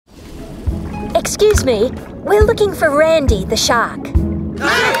Excuse me, we're looking for Randi, the shark.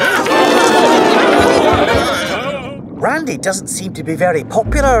 Randi doesn't seem to be very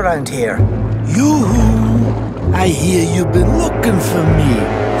popular around here. Yoo-hoo! I hear you've been looking for me.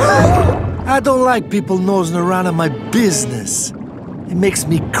 I don't like people nosing around in my business. It makes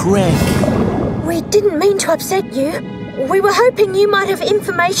me cranky. We didn't mean to upset you. We were hoping you might have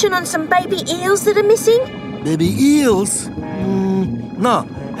information on some baby eels that are missing. Baby eels? No,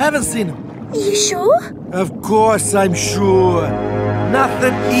 haven't seen them. Are you sure? Of course I'm sure.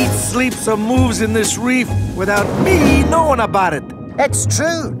 Nothing eats, sleeps, or moves in this reef without me knowing about it. It's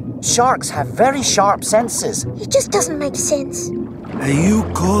true. Sharks have very sharp senses. It just doesn't make sense. Are you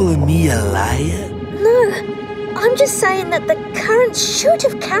calling me a liar? No, I'm just saying that the current should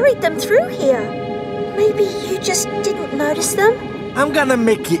have carried them through here. Maybe you just didn't notice them? I'm gonna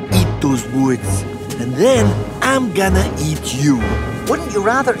make you eat those woods, and then I'm gonna eat you. Wouldn't you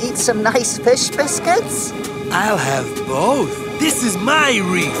rather eat some nice fish biscuits? I'll have both. This is my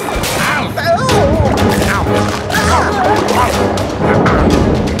reef.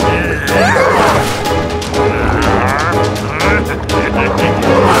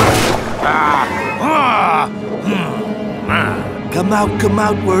 Come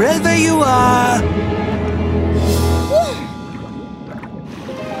out, wherever you are. Yeah.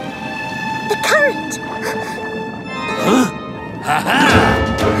 The current. Huh? Ha-ha!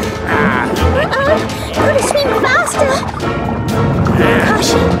 Gotta swim faster.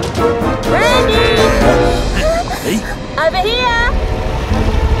 Hush. Randi! Hey. Over here!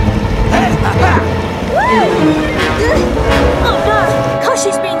 Oh no!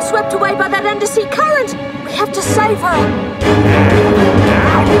 Koshi's being swept away by that undersea current! We have to save her!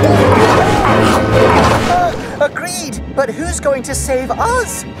 Agreed, but who's going to save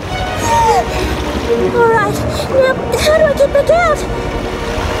us? Alright, now how do I get back out?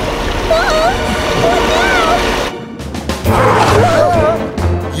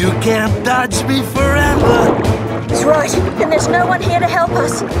 You can't dodge me forever. That's right, and there's no one here to help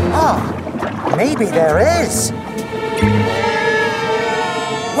us. Maybe there is.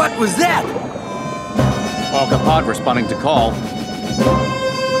 What was that? Orca pod responding to call.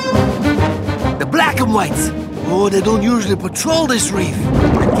 The black and whites. Oh, they don't usually patrol this reef.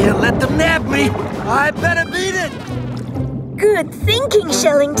 I can't let them nab me. I better beat it. Good thinking,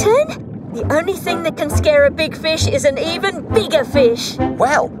 Shellington. The only thing that can scare a big fish is an even bigger fish.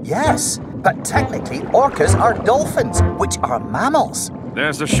 Well, yes, but technically orcas are dolphins, which are mammals.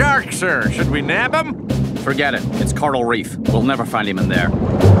 There's a shark, sir. Should we nab him? Forget it. It's coral reef. We'll never find him in there.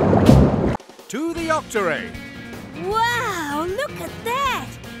 To the Octoray. Wow, look at that!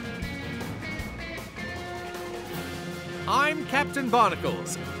 I'm Captain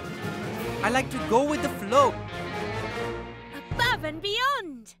Barnacles. I like to go with the flow. Above and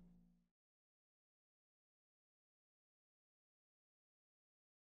beyond.